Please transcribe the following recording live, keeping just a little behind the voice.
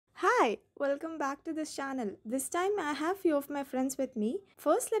Hi, welcome back to this channel. This time I have few of my friends with me.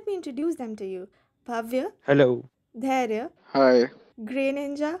 First, let me introduce them to you. Bhavya, Hello. Dhairya, Hi. Grey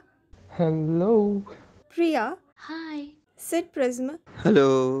Ninja, Hello. Priya, Hi. Sid Prism,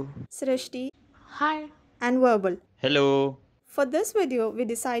 Hello. Srishti, Hi. and Verbal. Hello. For this video, we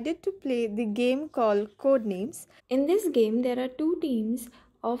decided to play the game called Codenames. In this game, there are two teams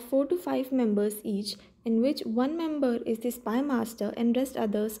of 4 to 5 members each, in which one member is the spy master and rest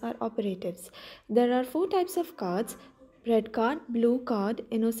others are operatives. There are 4 types of cards: red card, blue card,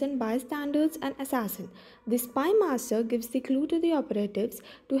 innocent bystanders, and assassin. The spy master gives the clue to the operatives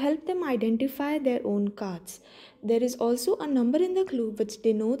to help them identify their own cards. There is also a number in the clue which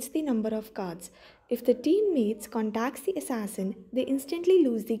denotes the number of cards. If the teammates contacts the assassin, they instantly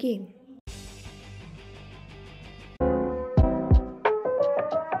lose the game.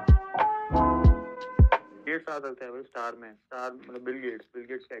 Gets आ सकता है भाई star में star मतलब Bill Gates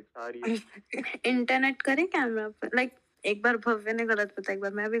का star ही है। Internet करें camera पर like एक बार भव्य ने गलत बताया, एक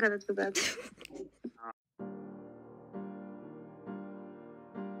बार मैं भी गलत बता दी। हाँ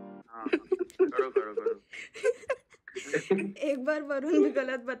करो एक बार वरुण भी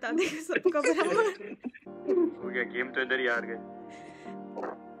गलत बता देगा सबका बराबर। हो गया गेम तो इधर ही हार गए।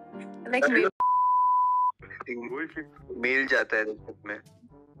 लाइक मेल जाता है में।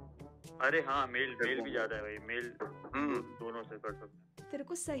 अरे हाँ मेल भी ज्यादा है भाई मेल दोनों से कर सकते हैं। तेरे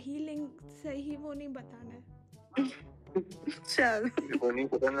को सही लिंक सही वो नहीं बताना है। चल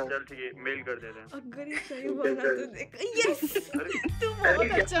चल ठीक है मेल कर देते हैं। अगर ये सही बोला तो देख यस तू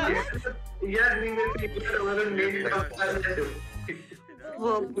बहुत अच्छा है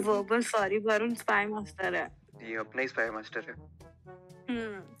वो बस सॉरी वरुण स्पाई मास्टर है। ये अपना ही स्पाई मास्टर है।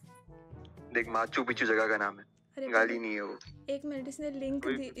 देख माचू पिचू जगह का नाम है, गाली नहीं है वो। एक मिनट इसने लिंक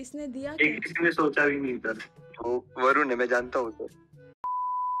इसने दिया क्या? किसी ने सोचा भी नहीं था। वो वरुण है, मैं जानता हूँ उसे।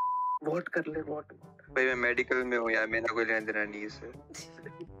 वोट कर ले वोट। भाई मैं मेडिकल में हूँ यार, मेरा कोई लेना देना नहीं इससे।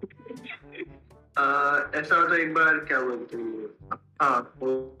 ऐसा होता एक बार क्या बोलते हैं। हाँ वो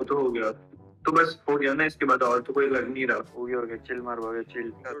तो हो गया तो बस हो गया ना, इसके बाद और तो कोई लग नहीं रहा। हो गया चिल मार हो गया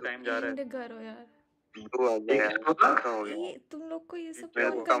चिल। टाइम जा रहा है। करो यार दो आ गया यार, हो गया। ये तुम लोग को ये सब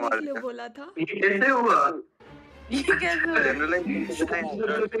कौन करने के लिए बोला था? ये कैसे हुआ? ये कैसे हुआ? जनरलाइज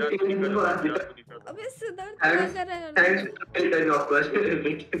अबे सिद्धार्थ क्या कर रहा है?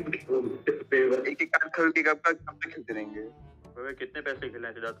 एक एक कार्ड खरीद के कब तक खेलते रहेंगे? कितने पैसे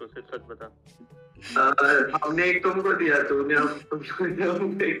खिलाए सिद्धार्थ को सच बता। हमने एक तुमको दिया, तूने तुमको दिया।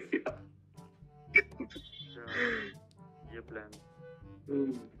 ये प्लान।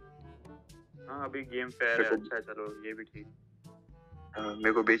 हाँ अभी गेम फेयर है, अच्छा है चलो ये भी ठीक।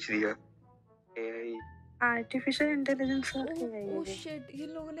 मेरे को बेच दिया। आर्टिफिशियल इंटेलिजेंस ओह शिट, ये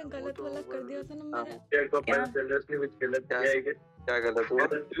लोगों ने गलत वाला कर दिया था ना मेरा। क्या गलत हुआ?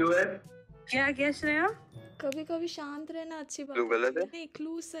 क्या श्रेया? कभी कभी शांत रहना अच्छी बात क्लू गलत है? नहीं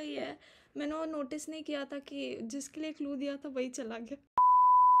क्लू सही है। मैंने वो नोटिस नहीं किया था कि जिसके लिए क्लू दिया था वही चला गया।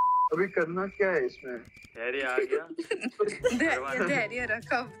 अभी करना क्या है इसमें? धैर्य आ गया। धैर्य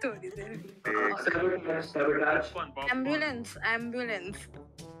रखा अब थोड़ी देर। Ambulance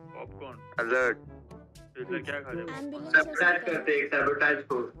popcorn alert. फिर क्या खा रहे हो? सैबोटाज करते हैं, सैबोटाज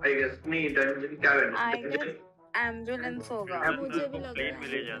को आई गेस। नहीं डंजन क्या करना आई गेस एम्बुलेंस होगा। मुझे भी लग प्लेन में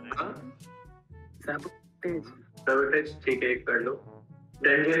ले जाते हैं। सैबोटाज ठीक है, एक कर लो।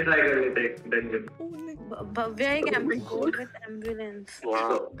 डंजन ट्राई कर लेते हैं, डंजन। भव्य एक ambulance with ambulance.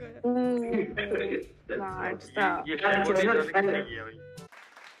 Wow smart था।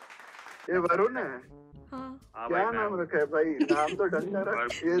 ये वरुण है। हाँ क्या नाम रखा है भाई? नाम तो ढंग का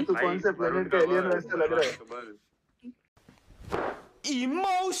रख। ये तो कौन से प्लेनेट का एलियन वैसे लग रहा है।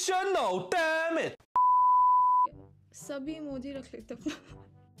 Emotional, damn it. सभी इमोजी रख लेते हैं।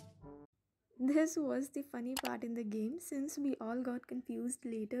 This was the funny part in the game since we all got confused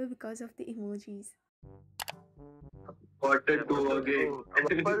later because of the emojis. What to do again?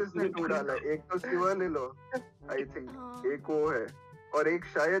 अब इसने टू डाला। एक तो सिवा ले लो आई थिंक, एक वो है और एक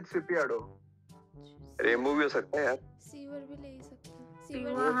शायद शिपयार्ड हो। रेमो भी हो सकता है यार। सीवर भी ले सकते हैं।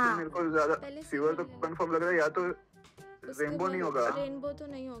 सीवर तो मेरे को ज्यादा सीवर तो कंफर्म लग रहा है, या तो रेनबो नहीं होगा। रेनबो तो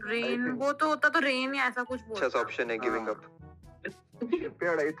नहीं होगा। रेनबो तो होता तो रेन या ऐसा कुछ बोलता। अच्छा ऑप्शन है giving up.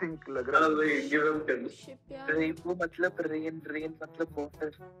 Shipyard I think लग रहा है। गिव अप कर। शिपयार्ड वो मतलब रेन मतलब वाटर।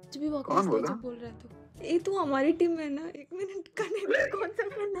 कुछ भी कौन बोला? बोल रहा है तू। ये तू हमारी टीम में ना। एक मिनट करने कौन सा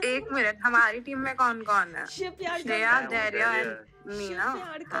करना? एक मिनट, हमारी टीम में कौन कौन है? शिपयार्ड श्रेया, धैर्य एंड मीना।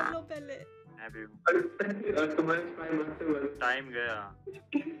 शिपयार्ड कर लो पहले। टाइम गया।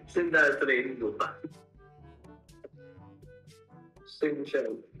 सिद्धार्थ रेनबो। सिंचन